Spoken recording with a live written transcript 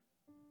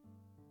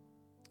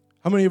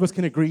How many of us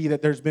can agree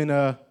that there's been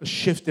a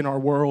shift in our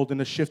world and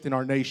a shift in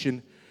our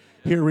nation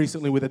here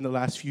recently within the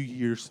last few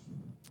years?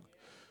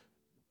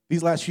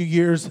 These last few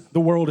years, the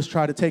world has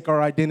tried to take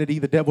our identity.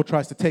 The devil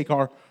tries to take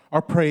our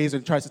praise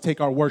and tries to take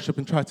our worship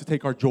and tries to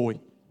take our joy.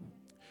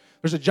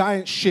 There's a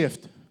giant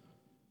shift.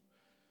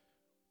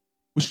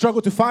 We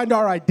struggle to find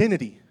our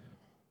identity.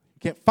 We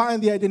can't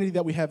find the identity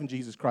that we have in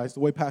Jesus Christ.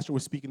 The way Pastor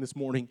was speaking this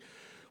morning,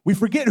 we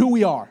forget who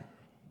we are.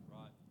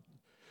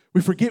 We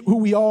forget who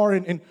we are,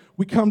 and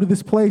we come to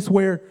this place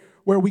where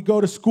we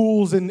go to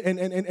schools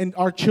and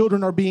our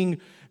children are being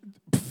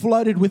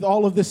flooded with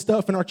all of this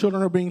stuff, and our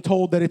children are being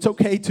told that it's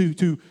okay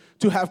to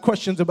have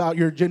questions about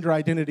your gender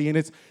identity, and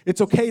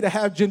it's okay to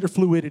have gender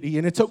fluidity,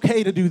 and it's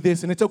okay to do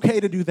this, and it's okay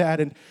to do that,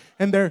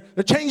 and they're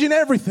changing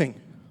everything.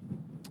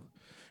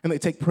 And they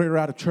take prayer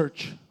out of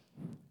church.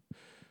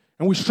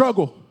 And we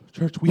struggle,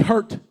 church. We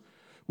hurt.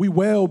 We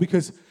wail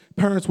because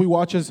parents, we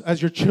watch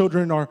as your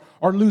children are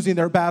losing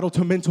their battle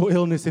to mental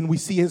illness, and we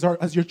see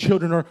as your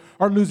children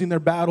are losing their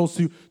battles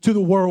to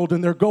the world,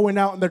 and they're going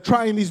out and they're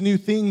trying these new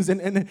things,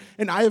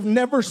 and I have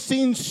never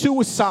seen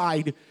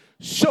suicide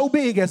so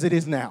big as it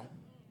is now.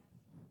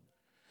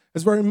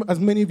 As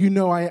many of you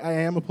know, I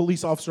am a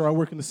police officer. I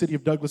work in the city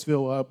of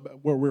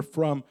Douglasville, where we're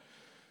from,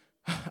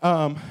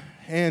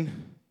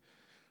 and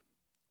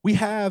we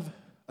have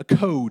a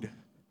code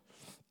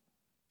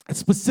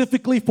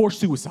specifically for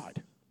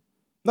suicide.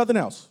 Nothing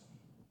else.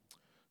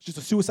 It's just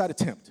a suicide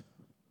attempt.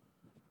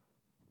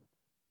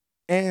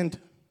 And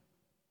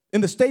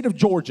in the state of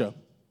Georgia,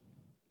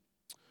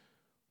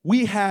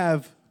 we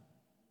have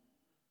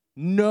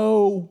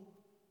no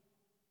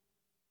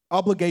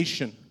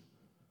obligation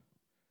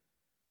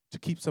to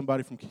keep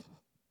somebody from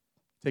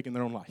taking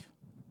their own life.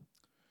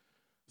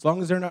 As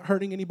long as they're not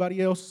hurting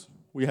anybody else,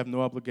 we have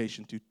no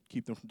obligation to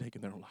keep them from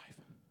taking their own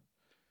life.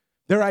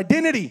 Their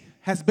identity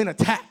has been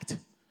attacked.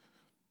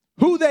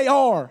 Who they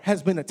are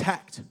has been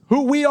attacked.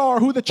 Who we are,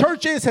 who the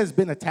church is, has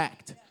been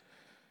attacked.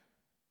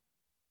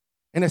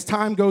 And as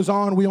time goes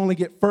on, we only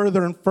get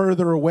further and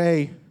further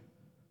away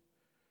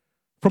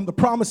from the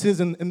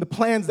promises and the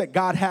plans that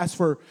God has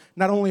for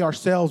not only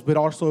ourselves, but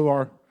also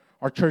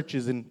our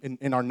churches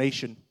and our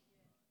nation.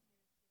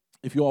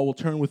 If you all will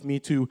turn with me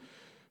to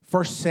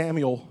 1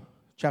 Samuel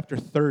chapter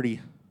 30.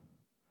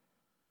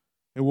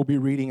 And we'll be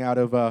reading out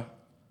of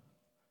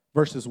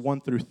verses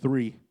 1 through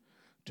 3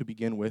 to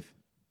begin with.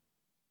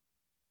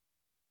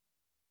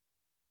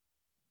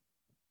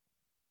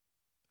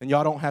 And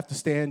y'all don't have to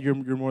stand. You're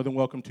more than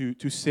welcome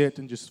to sit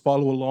and just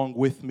follow along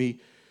with me.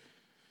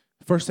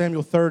 1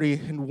 Samuel 30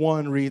 and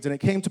 1 reads, "And it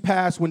came to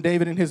pass when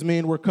David and his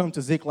men were come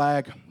to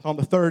Ziklag on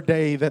the third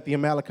day that the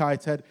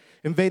Amalekites had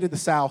invaded the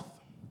south,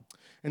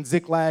 and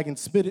Ziklag and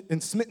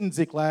smitten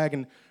Ziklag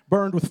and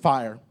burned with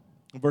fire."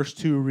 And verse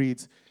 2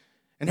 reads,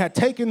 "And had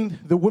taken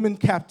the women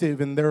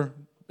captive, and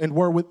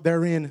were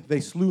therein,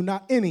 they slew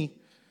not any,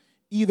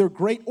 either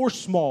great or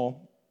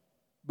small,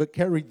 but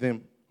carried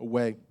them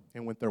away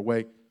and went their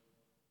way."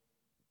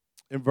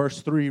 And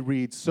verse 3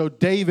 reads, "So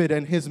David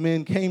and his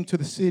men came to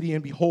the city,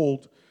 and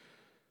behold,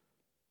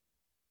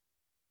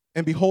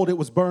 it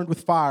was burned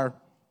with fire,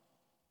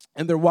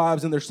 and their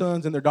wives and their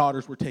sons and their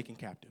daughters were taken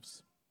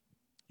captives."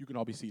 You can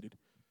all be seated.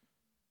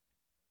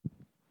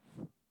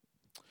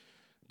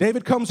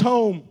 David comes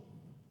home,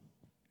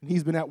 and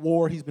he's been at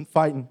war, he's been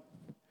fighting.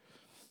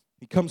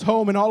 He comes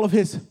home, and all of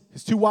his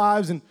two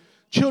wives and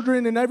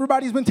children and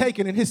everybody's been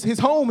taken, and his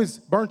home is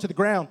burned to the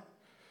ground.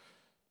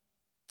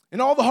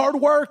 And all the hard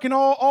work and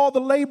all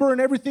the labor and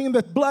everything,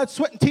 the blood,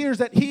 sweat, and tears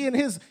that he and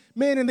his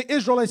men and the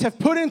Israelites have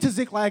put into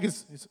Ziklag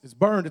is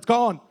burned. It's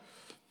gone.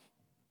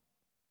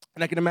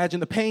 And I can imagine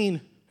the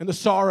pain and the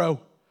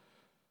sorrow.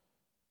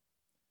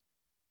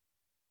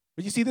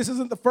 But you see, this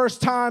isn't the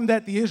first time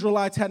that the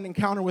Israelites had an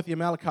encounter with the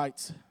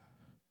Amalekites.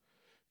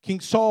 King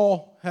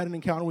Saul had an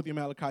encounter with the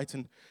Amalekites,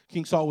 and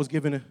King Saul was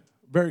given a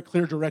very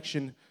clear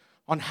direction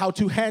on how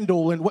to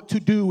handle and what to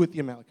do with the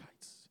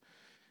Amalekites.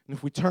 And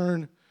if we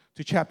turn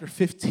to chapter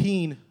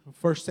 15,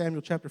 1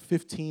 Samuel chapter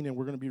 15, and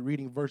we're going to be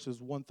reading verses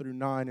 1 through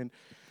 9. And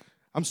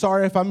I'm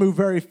sorry if I move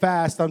very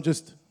fast. I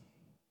just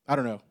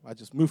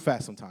move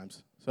fast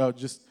sometimes. So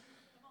just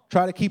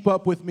try to keep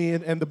up with me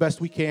and the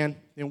best we can,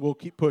 and we'll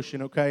keep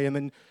pushing, okay? And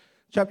then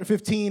chapter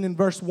 15 and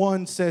verse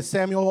 1 says,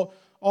 "Samuel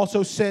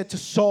also said to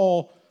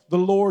Saul, the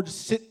Lord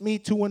sent me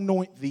to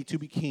anoint thee to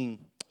be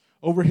king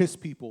over his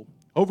people,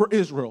 over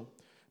Israel.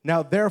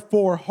 Now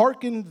therefore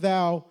hearken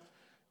thou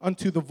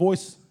unto the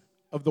voice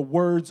of the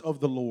words of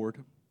the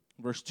Lord."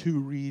 Verse 2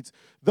 reads,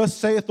 "Thus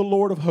saith the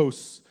Lord of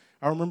hosts,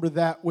 I remember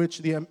that which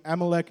the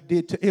Amalek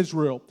did to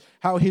Israel,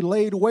 how he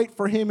laid wait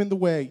for him in the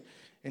way,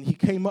 and he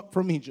came up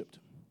from Egypt."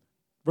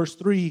 Verse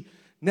 3,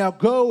 "Now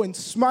go and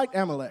smite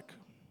Amalek,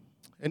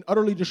 and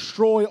utterly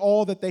destroy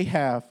all that they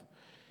have,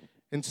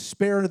 and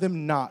spare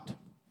them not,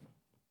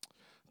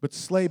 but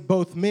slay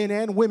both men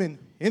and women,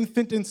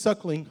 infant and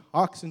suckling,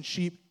 ox and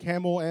sheep,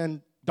 camel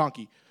and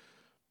donkey."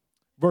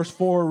 Verse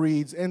 4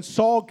 reads, "And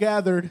Saul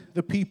gathered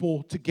the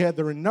people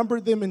together and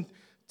numbered them in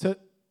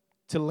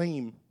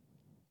Telaim."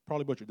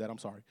 Probably butchered that, I'm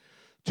sorry.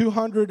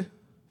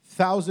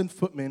 1,000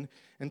 footmen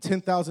and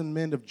 10,000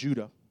 men of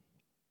Judah.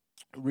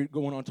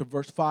 Going on to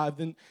verse 5.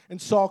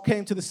 And Saul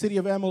came to the city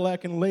of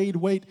Amalek and laid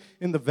wait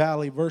in the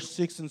valley. Verse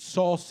 6, and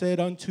Saul said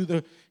unto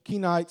the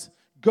Kenites,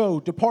 Go,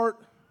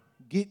 depart,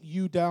 get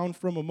you down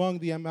from among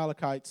the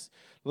Amalekites,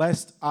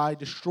 lest I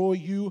destroy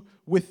you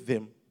with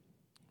them.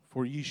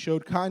 For ye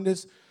showed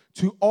kindness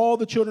to all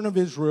the children of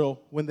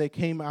Israel when they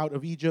came out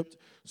of Egypt.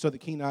 So the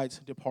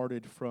Kenites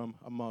departed from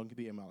among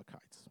the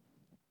Amalekites.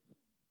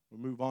 We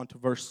move on to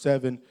verse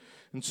 7.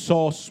 And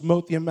Saul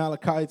smote the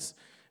Amalekites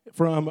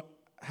from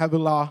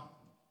Havilah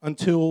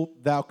until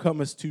thou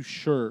comest to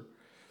Shur,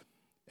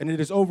 and it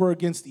is over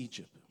against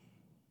Egypt.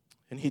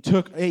 And he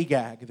took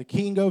Agag, the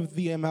king of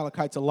the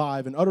Amalekites,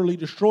 alive, and utterly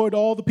destroyed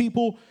all the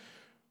people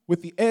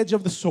with the edge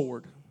of the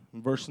sword.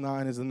 And verse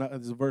 9 is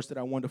a verse that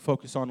I want to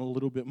focus on a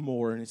little bit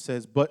more, and it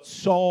says, But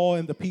Saul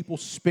and the people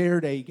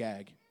spared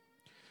Agag,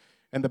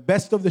 and the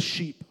best of the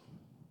sheep,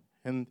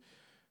 and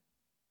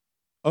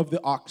of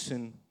the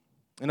oxen,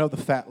 and of the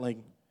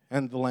fatling,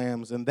 and the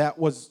lambs, and that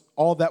was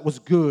all that was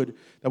good,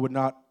 that would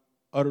not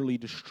utterly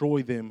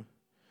destroy them,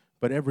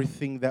 but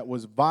everything that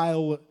was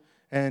vile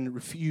and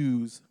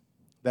refuse,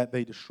 that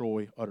they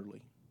destroy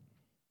utterly.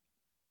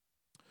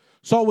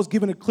 Saul was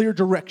given a clear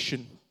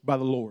direction by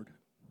the Lord.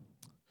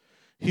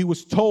 He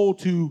was told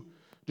to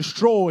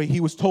destroy, he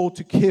was told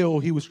to kill,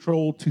 he was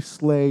told to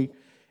slay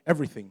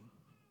everything.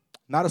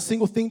 Not a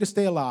single thing to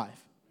stay alive.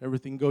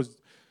 Everything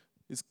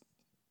is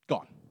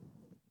gone.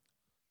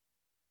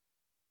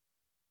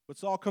 But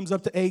Saul comes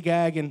up to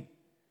Agag and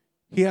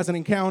he has an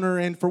encounter,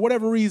 and for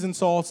whatever reason,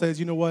 Saul says,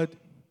 you know what?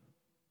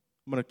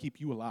 I'm going to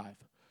keep you alive.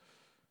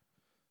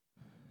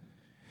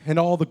 And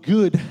all the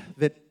good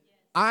that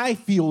I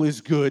feel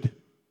is good,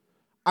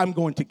 I'm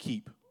going to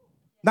keep.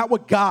 Not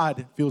what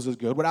God feels is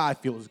good, what I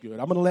feel is good.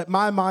 I'm going to let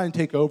my mind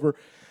take over.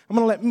 I'm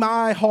going to let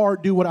my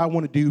heart do what I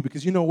want to do,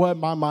 because you know what?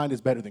 My mind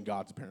is better than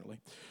God's, apparently.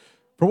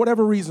 For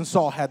whatever reason,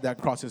 Saul had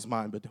that cross his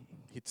mind, but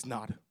it's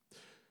not.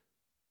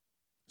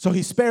 So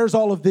he spares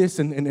all of this,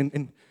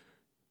 and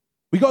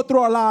we go through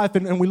our life,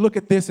 and we look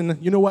at this, and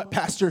you know what,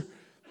 Pastor?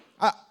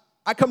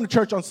 I come to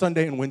church on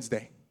Sunday and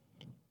Wednesday.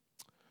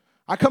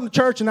 I come to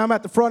church, and I'm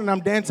at the front, and I'm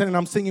dancing, and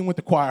I'm singing with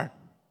the choir.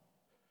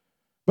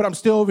 But I'm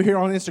still over here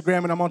on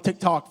Instagram, and I'm on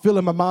TikTok,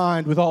 filling my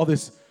mind with all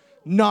this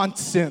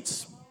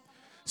nonsense.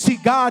 See,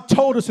 God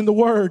told us in the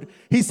Word,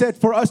 He said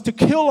for us to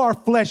kill our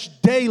flesh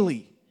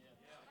daily.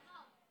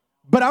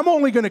 But I'm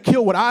only going to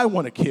kill what I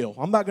want to kill.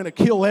 I'm not going to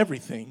kill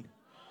everything.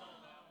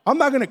 I'm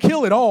not going to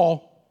kill it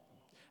all.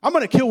 I'm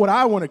going to kill what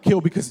I want to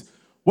kill, because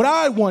what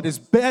I want is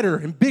better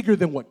and bigger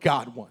than what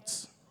God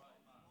wants.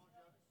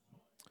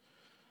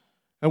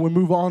 And we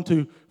move on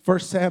to 1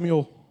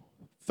 Samuel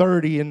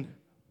 30 and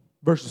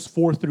verses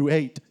 4 through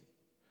 8.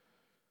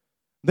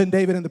 Then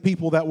David and the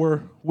people that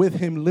were with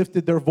him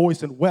lifted their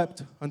voice and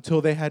wept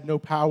until they had no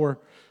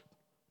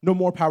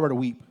more power to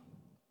weep.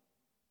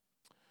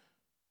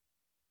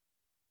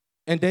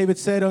 And David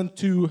said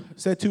to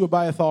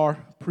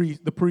Abiathar,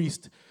 the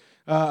priest,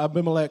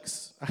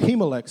 Ahimelech's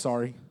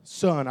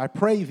son, I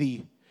pray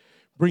thee,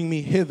 bring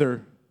me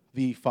hither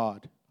the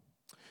ephod.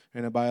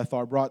 And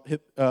Abiathar brought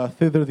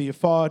thither the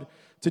ephod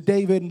to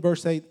David. And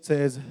verse 8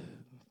 says,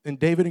 And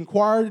David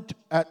inquired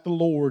at the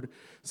Lord,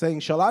 saying,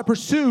 Shall I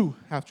pursue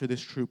after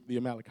this troop, the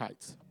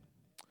Amalekites?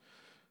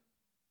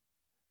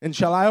 And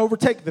shall I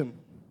overtake them?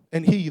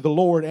 And he, the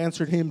Lord,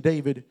 answered him,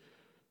 David,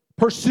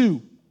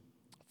 Pursue,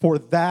 for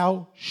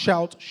thou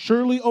shalt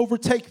surely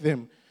overtake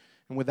them,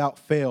 and without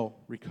fail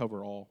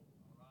recover all.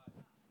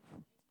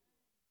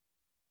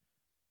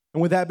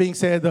 And with that being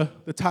said,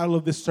 the title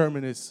of this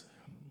sermon is,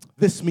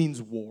 This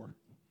Means War.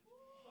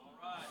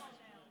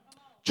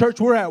 Church,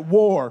 we're at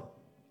war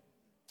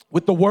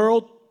with the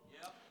world.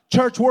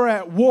 Church, we're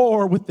at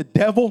war with the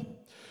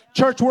devil.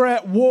 Church, we're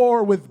at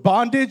war with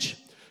bondage.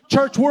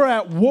 Church, we're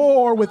at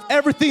war with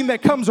everything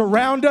that comes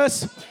around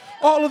us.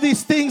 All of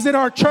these things in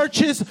our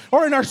churches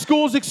or in our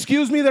schools,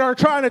 that are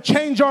trying to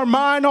change our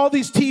mind. All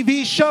these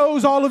TV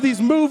shows, all of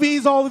these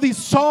movies, all of these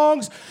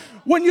songs.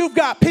 When you've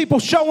got people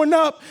showing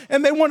up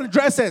and they want to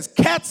dress as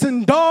cats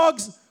and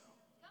dogs,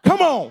 come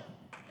on.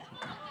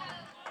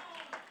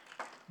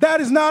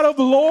 That is not of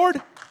the Lord.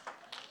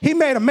 He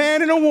made a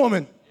man and a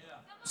woman.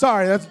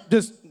 Sorry, I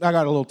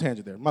got a little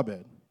tangent there. My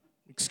bad.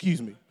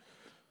 Excuse me.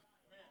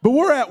 But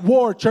we're at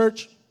war,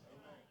 church.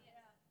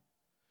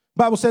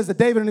 The Bible says that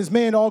David and his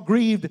men all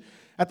grieved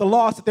at the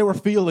loss that they were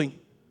feeling.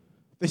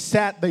 They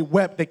sat, they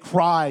wept, they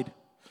cried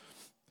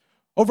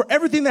over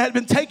everything that had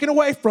been taken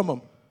away from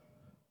them.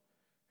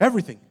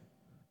 Everything.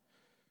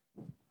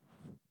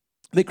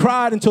 They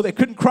cried until they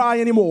couldn't cry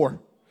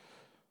anymore.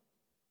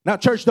 Now,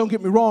 church, don't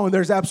get me wrong.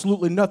 There's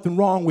absolutely nothing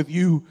wrong with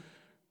you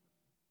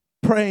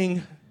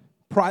praying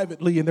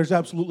privately, and there's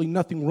absolutely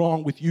nothing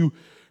wrong with you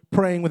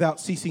praying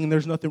without ceasing, and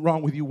there's nothing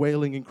wrong with you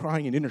wailing and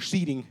crying and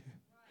interceding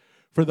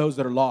for those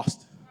that are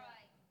lost.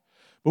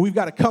 But we've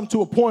got to come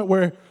to a point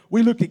where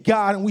we look at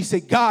God and we say,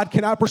 God,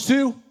 can I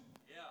pursue?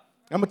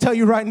 I'm going to tell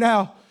you right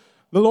now,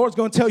 the Lord's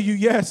going to tell you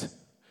yes,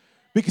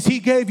 because He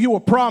gave you a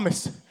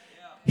promise.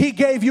 He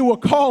gave you a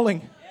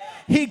calling.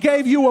 He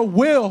gave you a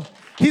will.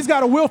 He's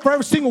got a will for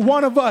every single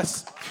one of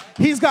us.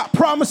 He's got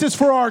promises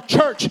for our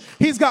church.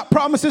 He's got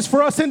promises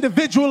for us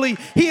individually.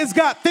 He has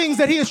got things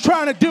that he is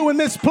trying to do in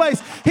this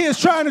place. He is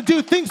trying to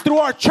do things through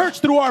our church,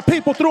 through our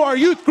people, through our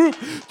youth group,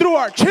 through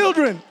our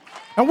children.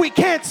 And we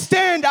can't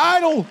stand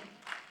idle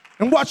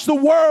and watch the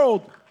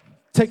world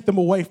take them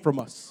away from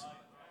us.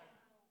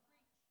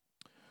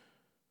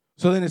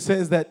 So then it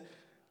says that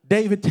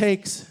David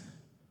takes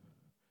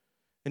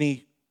and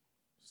he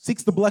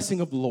seeks the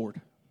blessing of the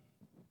Lord,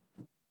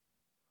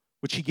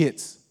 which he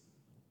gets.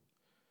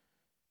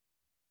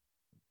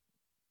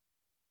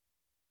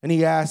 And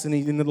he asks, and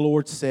the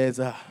Lord says,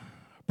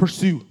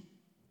 pursue,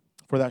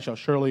 for thou shalt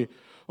surely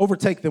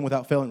overtake them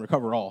without failing,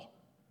 recover all.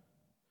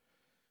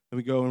 And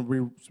we go and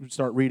we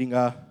start reading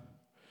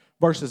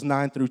verses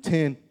 9 through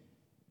 10.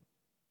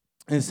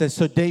 And it says,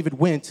 so David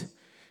went,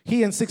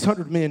 he and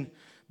 600 men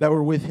that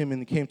were with him,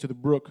 and they came to the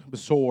brook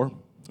Besor,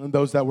 and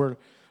those that were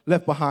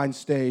left behind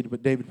stayed,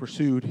 but David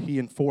pursued, he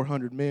and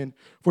 400 men.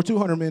 For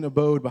 200 men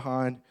abode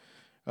behind,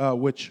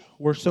 which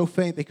were so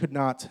faint they could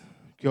not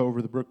go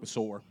over the brook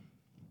Besor.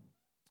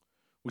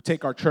 We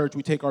take our church,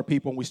 we take our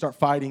people, and we start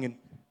fighting, and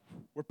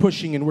we're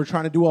pushing, and we're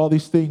trying to do all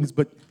these things,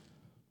 but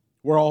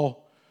we're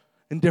all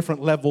in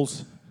different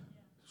levels,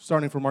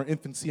 starting from our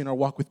infancy and our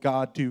walk with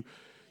God to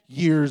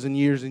years and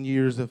years and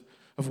years of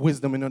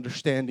wisdom and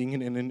understanding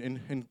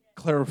and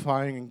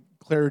clarifying and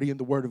clarity in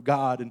the Word of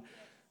God, and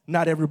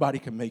not everybody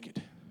can make it.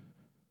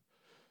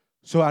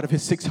 So out of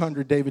his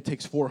 600, David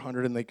takes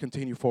 400, and they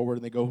continue forward,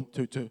 and they go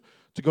to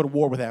go to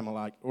war with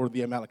Amalek or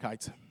the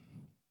Amalekites.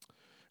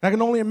 And I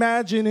can only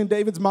imagine in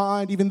David's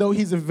mind, even though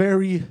he's a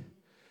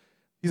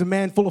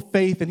man full of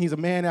faith, and he's a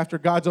man after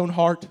God's own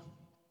heart,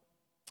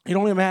 I can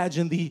only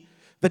imagine the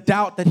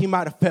doubt that he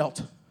might have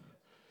felt,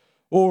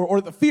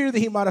 or the fear that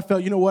he might have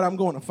felt. You know what? I'm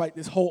going to fight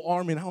this whole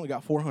army, and I only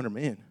got 400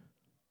 men.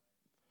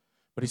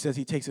 But he says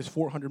he takes his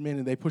 400 men,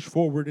 and they push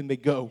forward, and they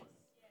go.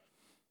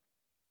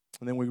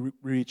 And then we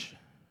reach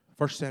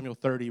 1 Samuel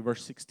 30,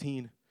 verse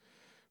 16.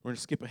 We're going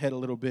to skip ahead a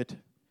little bit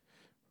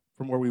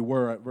from where we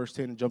were at verse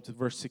 10 and jump to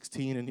verse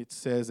 16. And it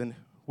says, and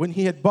when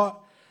he had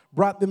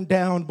brought them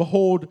down,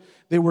 behold,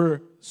 they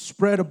were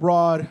spread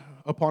abroad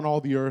upon all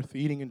the earth,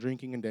 eating and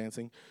drinking and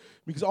dancing,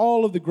 because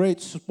all of the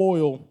great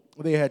spoil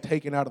they had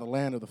taken out of the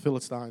land of the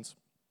Philistines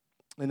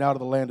and out of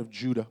the land of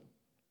Judah.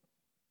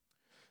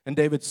 And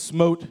David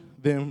smote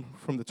them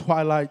from the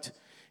twilight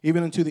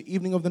even unto the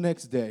evening of the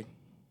next day.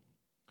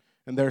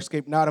 And there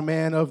escaped not a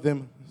man of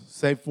them,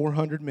 save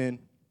 400 men,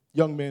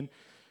 young men,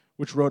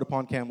 which rode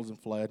upon camels and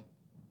fled.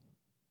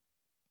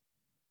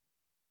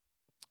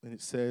 And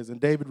it says,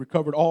 and David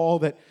recovered all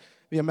that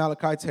the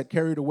Amalekites had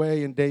carried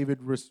away, and David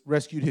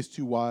rescued his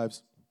 2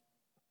 wives.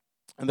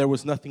 And there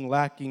was nothing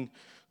lacking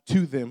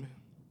to them,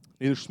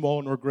 neither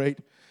small nor great,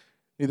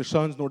 neither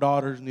sons nor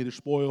daughters, neither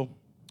spoil,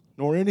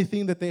 nor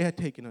anything that they had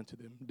taken unto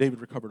them. David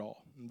recovered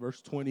all. In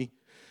verse 20,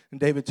 and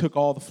David took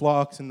all the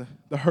flocks and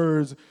the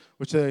herds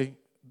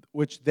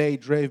which they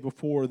drave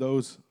before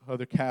those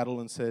other cattle,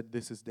 and said,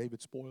 this is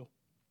David's spoil.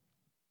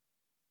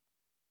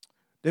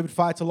 David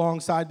fights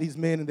alongside these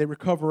men, and they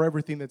recover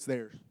everything that's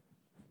theirs.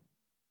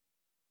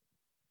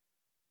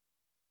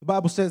 The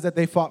Bible says that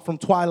they fought from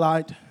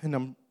twilight, and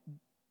I'm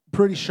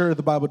pretty sure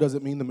the Bible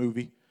doesn't mean the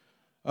movie.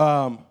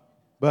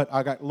 But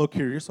I got a little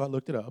curious, so I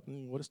looked it up.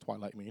 What does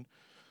twilight mean?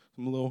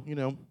 I'm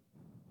I'm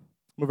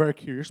a very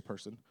curious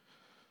person.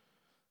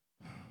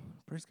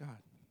 Praise God.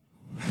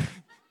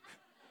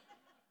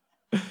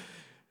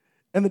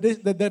 And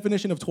the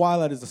definition of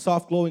twilight is the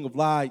soft glowing of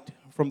light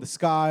from the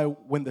sky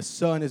when the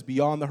sun is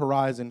beyond the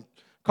horizon,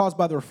 caused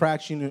by the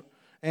refraction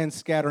and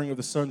scattering of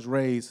the sun's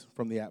rays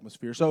from the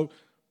atmosphere. So,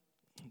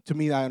 to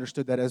me, I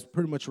understood that as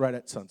pretty much right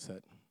at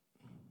sunset.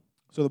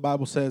 So the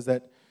Bible says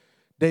that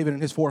David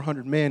and his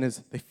 400 men,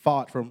 as they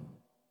fought from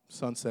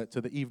sunset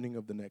to the evening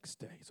of the next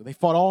day. So they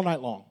fought all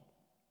night long.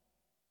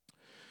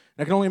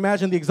 And I can only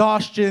imagine the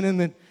exhaustion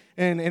and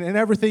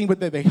everything, but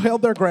they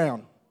held their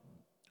ground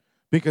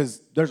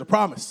because there's a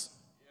promise.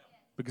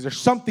 Because there's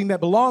something that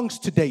belongs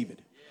to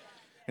David.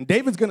 And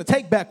David's going to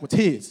take back what's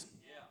his.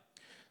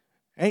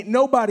 Ain't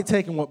nobody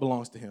taking what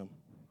belongs to him.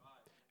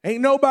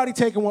 Ain't nobody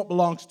taking what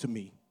belongs to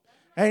me.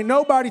 Ain't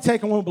nobody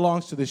taking what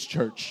belongs to this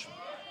church.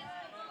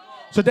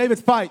 So David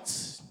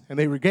fights, and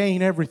they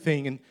regain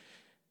everything, and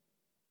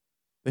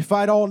they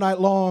fight all night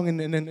long,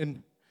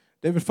 and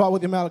David fought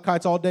with the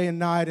Amalekites all day and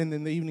night, and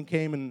then the evening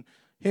came, and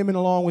him and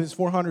along with his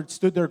 400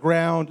 stood their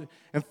ground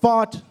and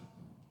fought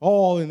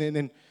all, and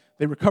then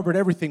they recovered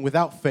everything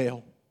without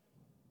fail.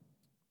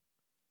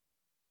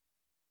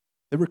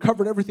 They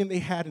recovered everything they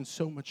had and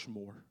so much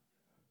more.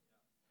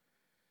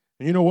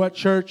 And you know what,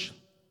 church?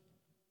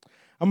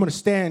 I'm going to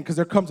stand because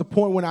there comes a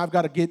point when I've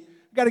got to get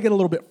a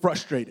little bit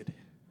frustrated.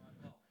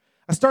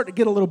 I start to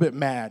get a little bit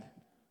mad.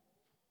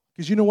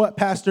 Because you know what,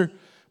 Pastor?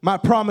 My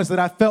promise that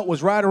I felt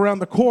was right around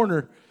the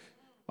corner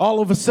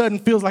all of a sudden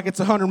feels like it's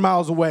 100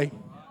 miles away.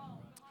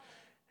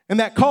 And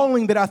that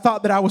calling that I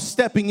thought that I was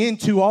stepping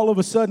into, all of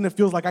a sudden it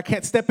feels like I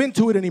can't step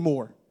into it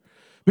anymore.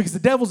 Because the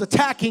devil's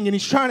attacking and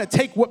he's trying to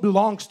take what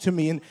belongs to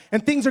me.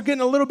 And things are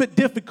getting a little bit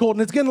difficult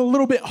and it's getting a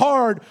little bit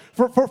hard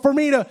for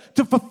me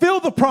to fulfill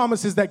the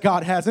promises that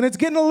God has. And it's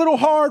getting a little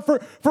hard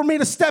for me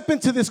to step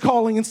into this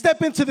calling and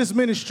step into this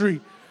ministry.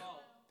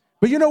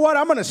 But you know what?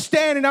 I'm going to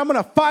stand and I'm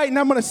going to fight and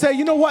I'm going to say,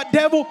 you know what,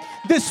 devil?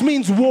 This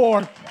means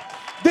war.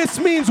 This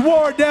means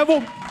war,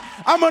 devil.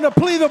 I'm going to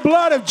plead the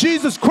blood of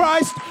Jesus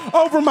Christ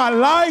over my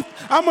life.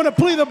 I'm going to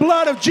plead the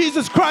blood of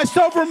Jesus Christ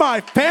over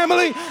my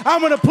family.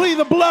 I'm going to plead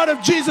the blood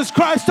of Jesus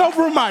Christ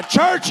over my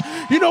church.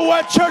 You know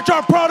what, church?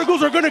 Our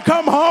prodigals are going to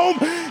come home.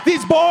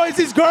 These boys,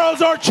 these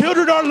girls, our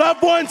children, our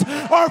loved ones,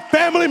 our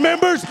family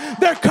members,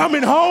 they're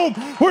coming home.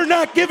 We're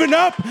not giving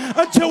up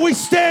until we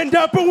stand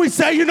up and we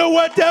say, you know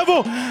what,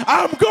 devil?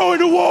 I'm going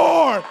to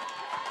war.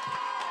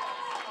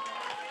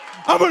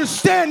 I'm going to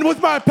stand with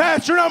my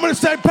pastor and I'm going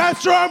to say,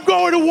 Pastor, I'm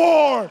going to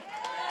war.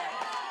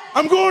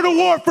 I'm going to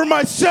war for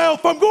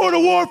myself. I'm going to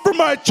war for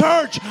my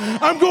church.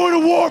 I'm going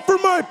to war for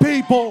my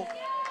people.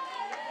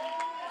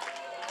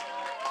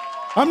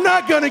 I'm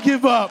not going to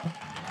give up.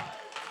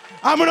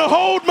 I'm going to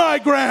hold my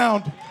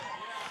ground.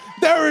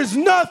 There is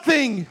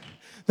nothing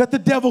that the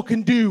devil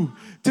can do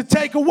to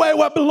take away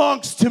what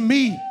belongs to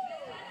me.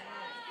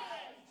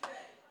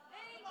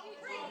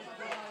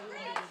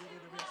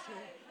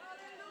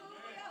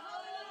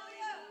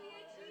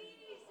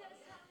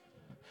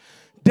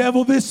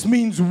 Devil, this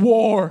means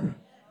war.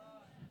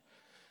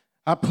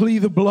 I plead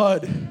the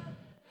blood.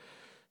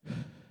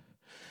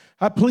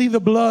 I plead the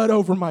blood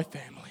over my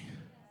family.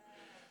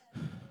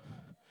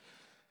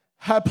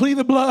 I plead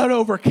the blood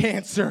over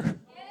cancer.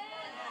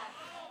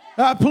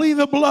 I plead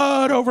the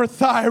blood over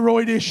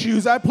thyroid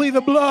issues. I plead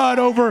the blood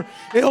over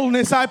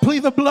illness. I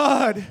plead the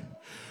blood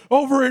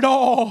over it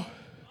all.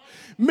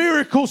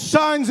 Miracles,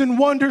 signs, and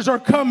wonders are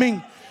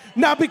coming.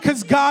 Not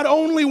because God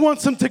only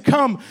wants them to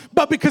come,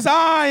 but because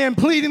I am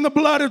pleading the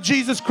blood of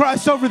Jesus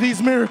Christ over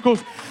these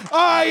miracles.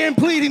 I am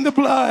pleading the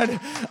blood.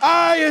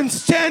 I am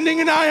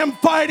standing and I am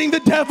fighting the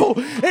devil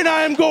and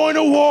I am going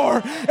to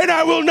war and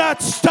I will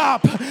not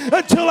stop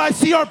until I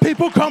see our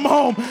people come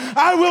home.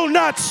 I will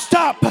not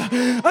stop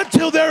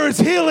until there is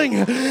healing.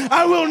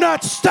 I will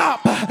not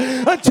stop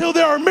until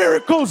there are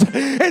miracles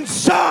and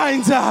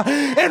signs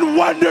and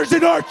wonders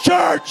in our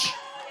church.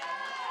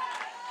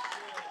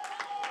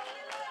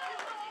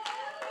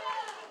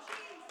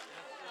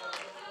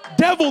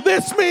 Devil,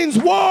 this means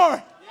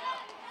war.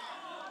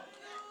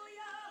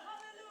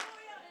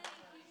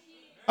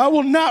 I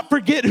will not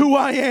forget who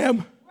I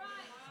am.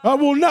 I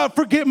will not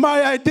forget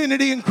my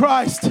identity in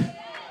Christ.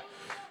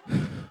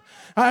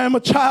 I am a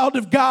child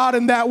of God,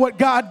 and that what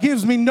God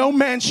gives me, no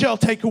man shall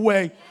take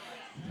away.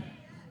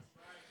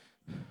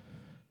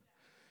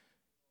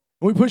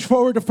 We push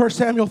forward to 1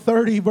 Samuel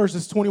 30,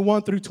 verses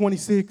 21 through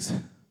 26. It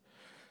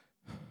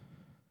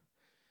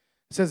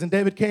says, and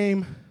David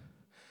came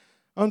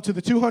unto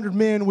the 200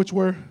 men which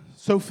were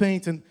so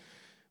faint, and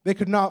they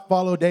could not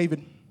follow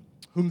David,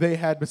 whom they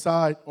had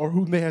beside, or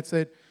whom they had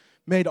said,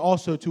 made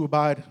also to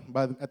abide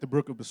at the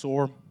brook of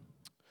Besor.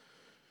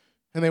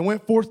 And they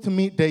went forth to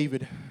meet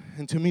David,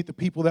 and to meet the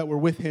people that were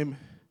with him.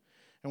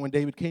 And when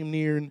David came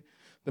near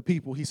the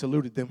people, he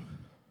saluted them.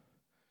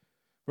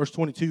 Verse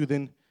 22,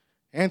 then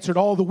answered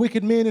all the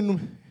wicked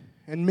men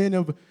and men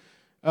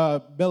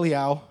of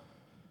Belial,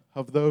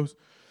 of those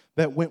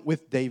that went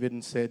with David,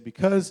 and said,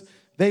 because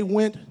they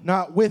went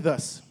not with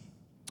us,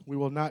 we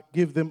will not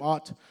give them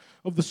aught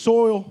of the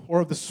soil or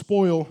of the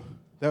spoil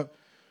that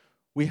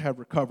we have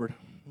recovered.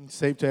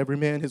 Save to every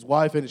man his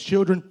wife and his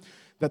children,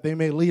 that they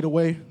may lead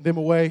them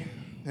away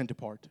and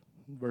depart.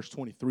 Verse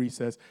 23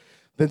 says,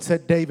 then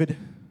said David,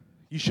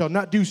 you shall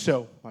not do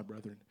so, my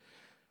brethren.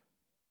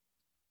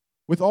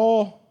 With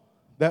all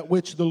that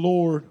which the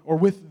Lord, or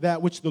with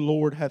that which the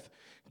Lord hath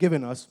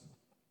given us,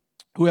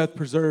 who hath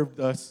preserved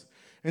us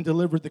and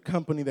delivered the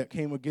company that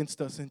came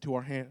against us into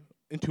our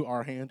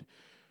hand,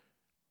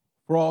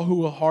 for all who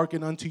will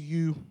hearken unto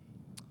you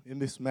in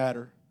this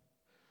matter.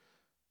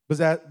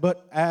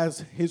 But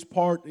as his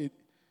part it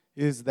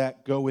is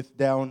that goeth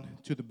down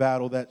to the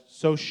battle, that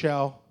so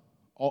shall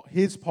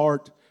his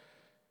part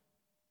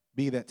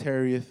be that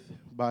tarrieth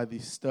by the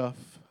stuff,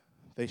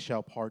 they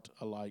shall part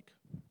alike.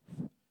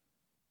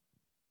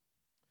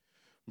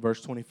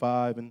 Verse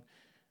 25, and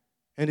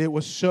it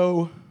was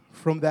so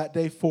from that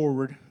day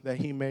forward that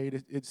he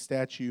made its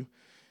statute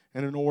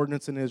and an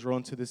ordinance in Israel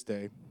unto this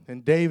day.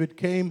 And David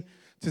came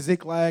to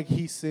Ziklag,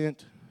 he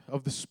sent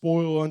of the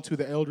spoil unto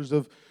the elders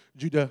of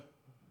Judah,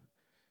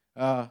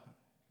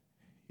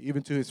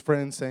 even to his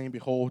friends, saying,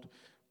 behold,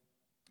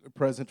 a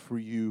present for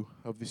you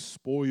of the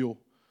spoil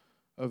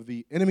of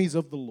the enemies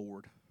of the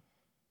Lord.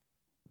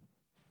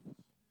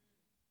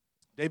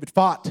 David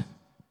fought.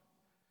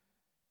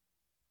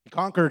 He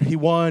conquered, he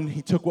won,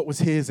 he took what was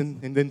his and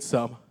then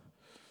some.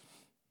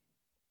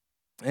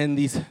 And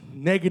these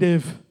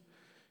negative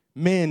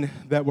men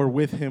that were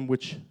with him,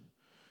 which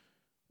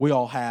we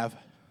all have,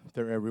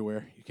 they're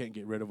everywhere. You can't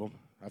get rid of them.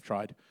 I've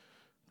tried.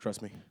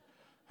 Trust me.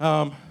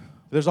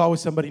 There's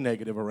always somebody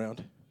negative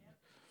around.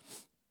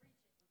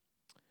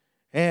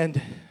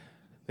 And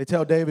they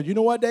tell David, you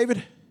know what,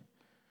 David?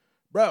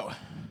 bro,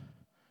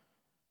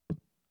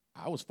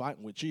 I was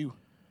fighting with you.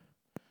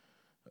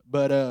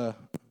 But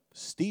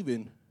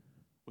Stephen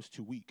was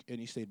too weak, and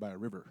he stayed by a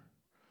river.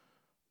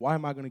 Why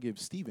am I going to give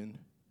Stephen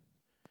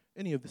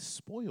any of the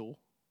spoil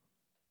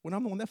when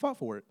I'm the one that fought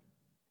for it?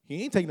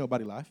 He ain't taking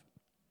nobody's life.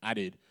 I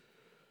did.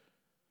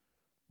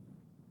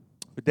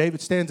 But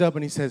David stands up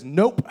and he says,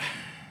 nope.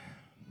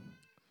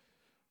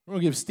 We're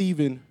going to give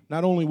Stephen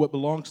not only what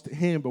belongs to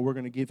him, but we're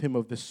going to give him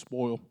of this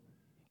spoil.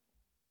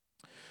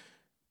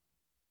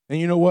 And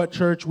you know what,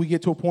 church? We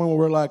get to a point where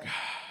we're like,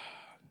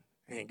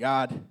 man,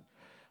 God,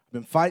 I've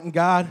been fighting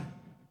God,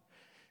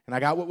 and I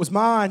got what was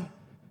mine,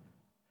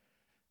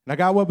 and I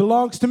got what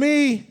belongs to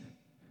me,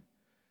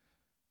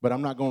 but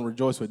I'm not going to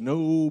rejoice with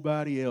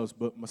nobody else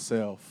but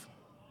myself.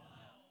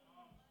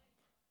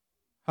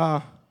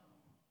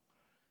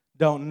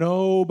 Don't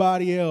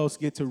nobody else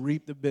get to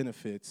reap the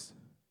benefits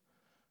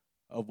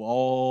of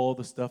all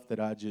the stuff that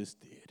I just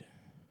did.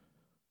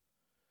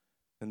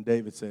 And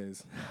David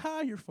says,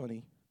 you're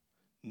funny.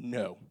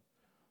 No.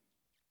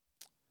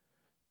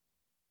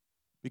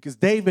 Because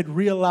David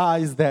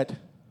realized that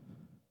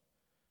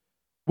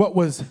what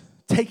was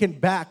taken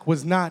back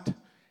was not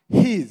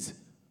his.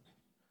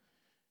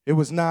 It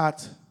was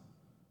not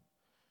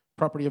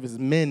property of his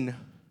men. It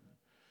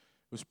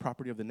was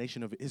property of the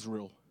nation of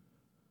Israel.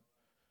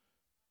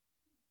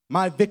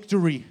 My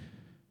victory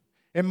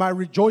and my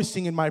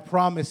rejoicing in my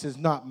promise is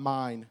not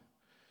mine.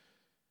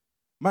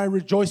 My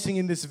rejoicing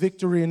in this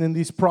victory and in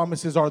these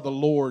promises are the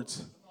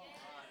Lord's.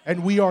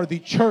 And we are the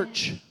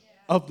church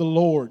of the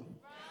Lord.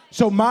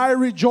 So my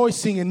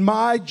rejoicing and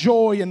my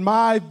joy and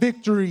my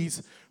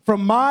victories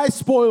from my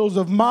spoils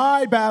of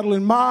my battle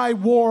and my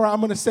war, I'm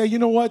going to say, you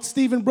know what,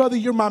 Stephen, brother,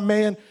 you're my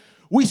man.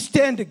 We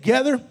stand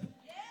together.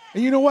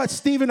 And you know what,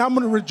 Stephen, I'm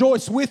going to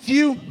rejoice with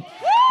you.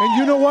 And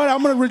you know what,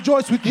 I'm going to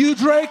rejoice with you,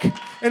 Drake.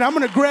 And I'm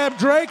going to grab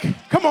Drake.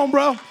 Come on,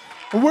 bro.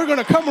 And we're going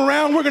to come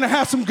around. We're going to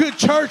have some good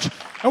church.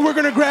 And we're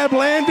going to grab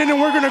Landon, and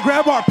we're going to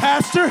grab our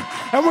pastor,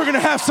 and we're going to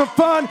have some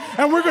fun,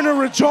 and we're going to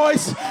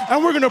rejoice,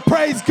 and we're going to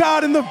praise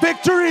God in the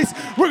victories.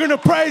 We're going to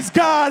praise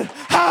God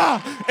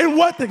in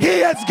what He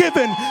has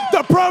given,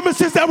 the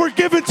promises that were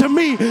given to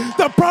me,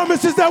 the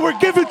promises that were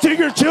given to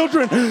your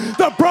children,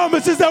 the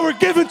promises that were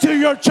given to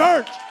your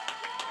church.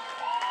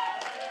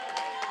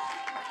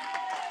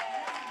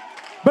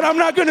 But I'm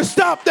not going to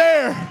stop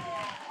there.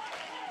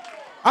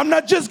 I'm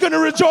not just going to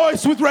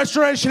rejoice with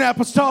Restoration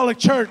Apostolic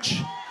Church.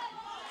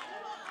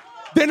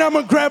 Then I'm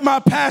going to grab my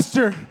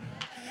pastor.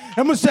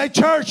 I'm going to say,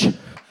 church,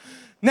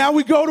 now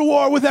we go to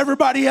war with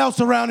everybody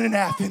else around in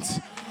Athens.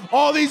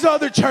 All these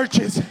other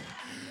churches.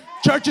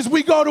 Churches,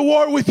 we go to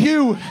war with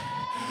you.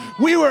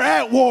 We were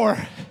at war.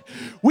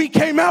 We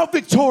came out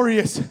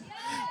victorious.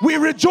 We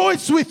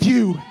rejoice with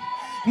you.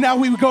 Now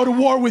we go to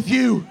war with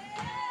you.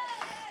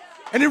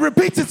 And it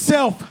repeats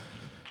itself.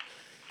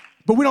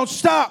 But we don't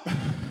stop.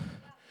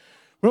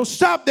 We don't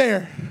stop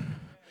there.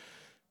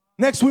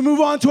 Next, we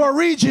move on to our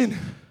region.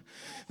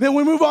 Then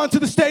we move on to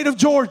the state of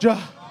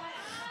Georgia.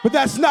 But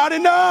that's not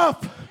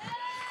enough.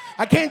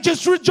 I can't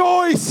just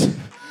rejoice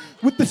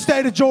with the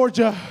state of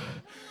Georgia.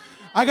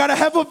 I got to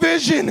have a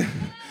vision.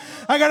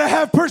 I got to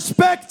have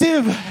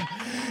perspective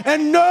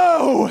and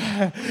know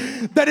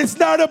that it's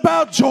not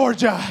about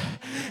Georgia.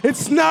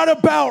 It's not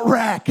about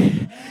Rack.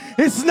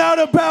 It's not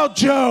about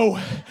Joe.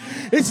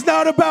 It's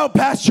not about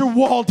Pastor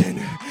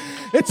Walden.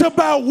 It's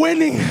about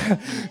winning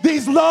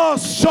these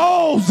lost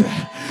souls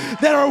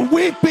that are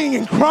weeping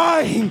and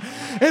crying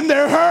and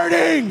they're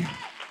hurting.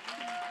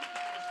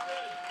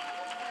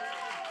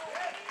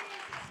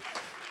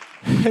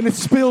 And it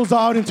spills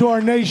out into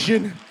our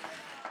nation.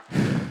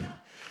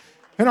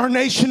 And our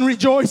nation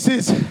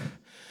rejoices.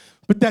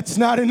 But that's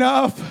not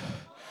enough.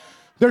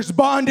 There's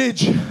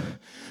bondage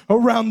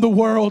around the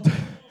world.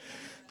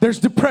 There's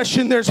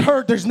depression, there's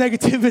hurt, there's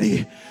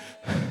negativity.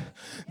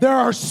 There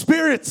are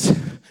spirits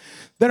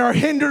that are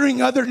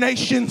hindering other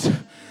nations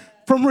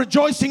from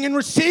rejoicing and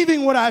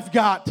receiving what I've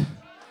got.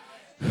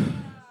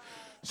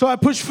 So I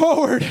push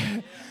forward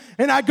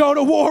and I go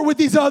to war with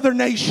these other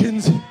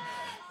nations.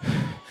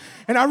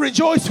 And I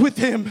rejoice with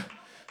him.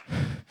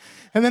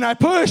 And then I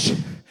push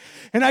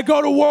and I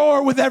go to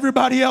war with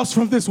everybody else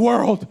from this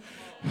world.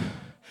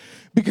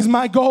 Because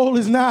my goal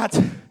is not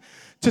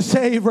to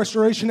save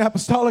Restoration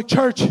Apostolic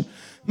Church.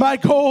 My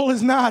goal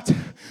is not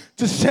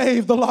to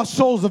save the lost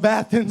souls of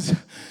Athens.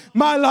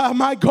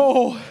 My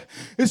goal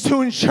is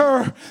to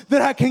ensure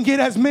that I can get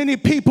as many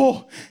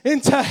people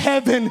into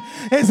heaven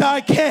as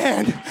I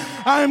can.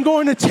 I am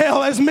going to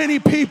tell as many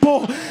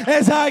people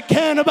as I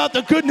can about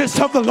the goodness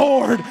of the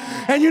Lord.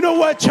 And you know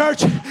what,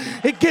 church?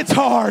 It gets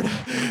hard.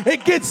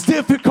 It gets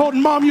difficult.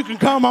 And Mom, you can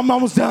come. I'm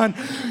almost done.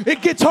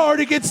 It gets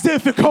hard. It gets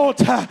difficult.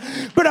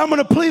 But I'm going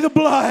to plead the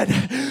blood.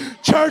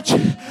 Church,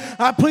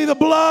 I plead the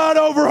blood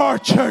over our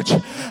church.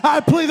 I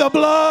plead the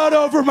blood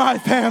over my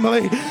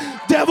family.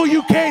 Devil,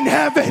 you can't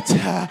have it.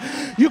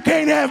 You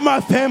can't have my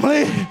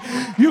family.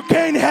 You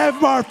can't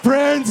have my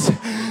friends.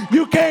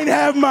 You can't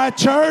have my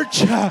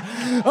church.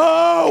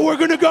 Oh, we're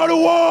going to go to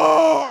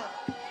war.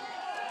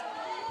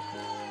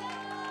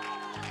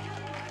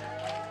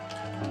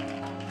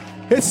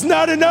 It's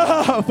not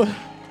enough.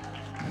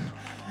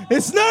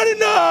 It's not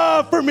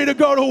enough for me to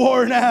go to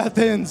war in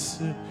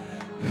Athens.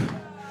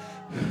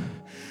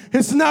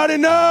 It's not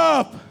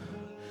enough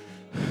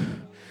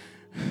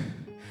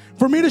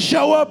for me to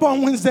show up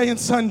on Wednesday and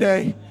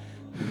Sunday.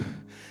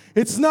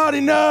 It's not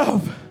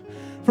enough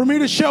for me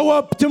to show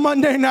up to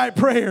Monday night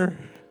prayer.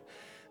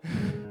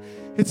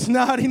 It's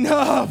not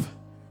enough.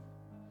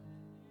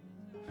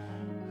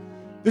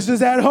 This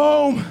is at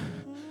home.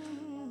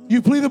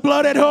 You plead the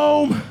blood at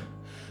home.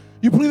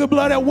 You plead the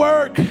blood at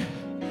work.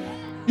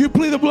 You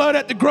plead the blood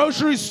at the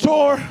grocery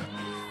store.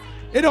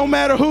 It don't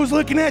matter who's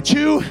looking at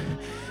you.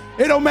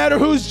 It don't matter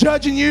who's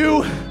judging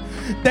you.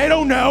 They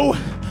don't know.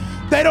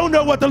 They don't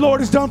know what the Lord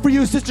has done for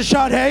you, Sister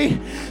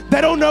Sade.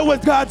 They don't know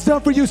what God's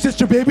done for you,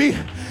 Sister Bibi.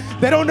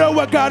 They don't know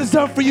what God has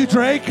done for you,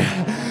 Drake.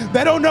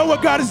 They don't know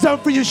what God has done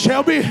for you,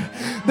 Shelby.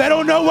 They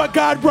don't know what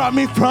God brought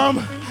me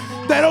from.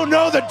 They don't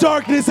know the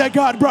darkness that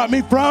God brought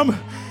me from.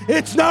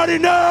 It's not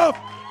enough.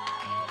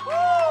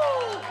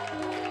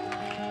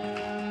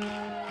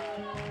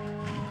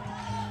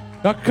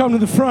 Y'all can come to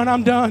the front.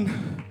 I'm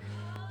done.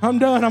 I'm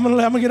done. I'm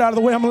gonna get out of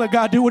the way. I'm gonna let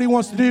God do what he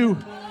wants to do.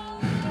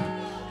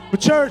 But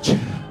church,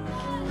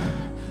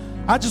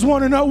 I just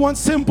want to know one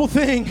simple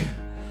thing.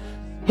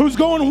 Who's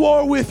going to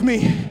war with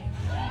me?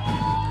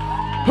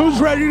 Who's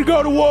ready to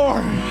go to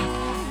war?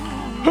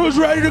 Who's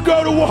ready to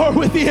go to war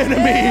with the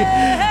enemy?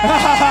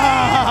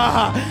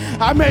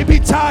 I may be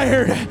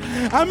tired.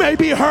 I may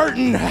be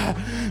hurting,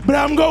 but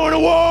I'm going to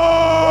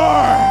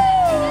war.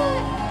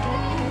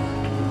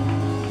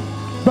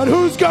 But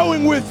who's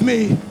going with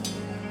me?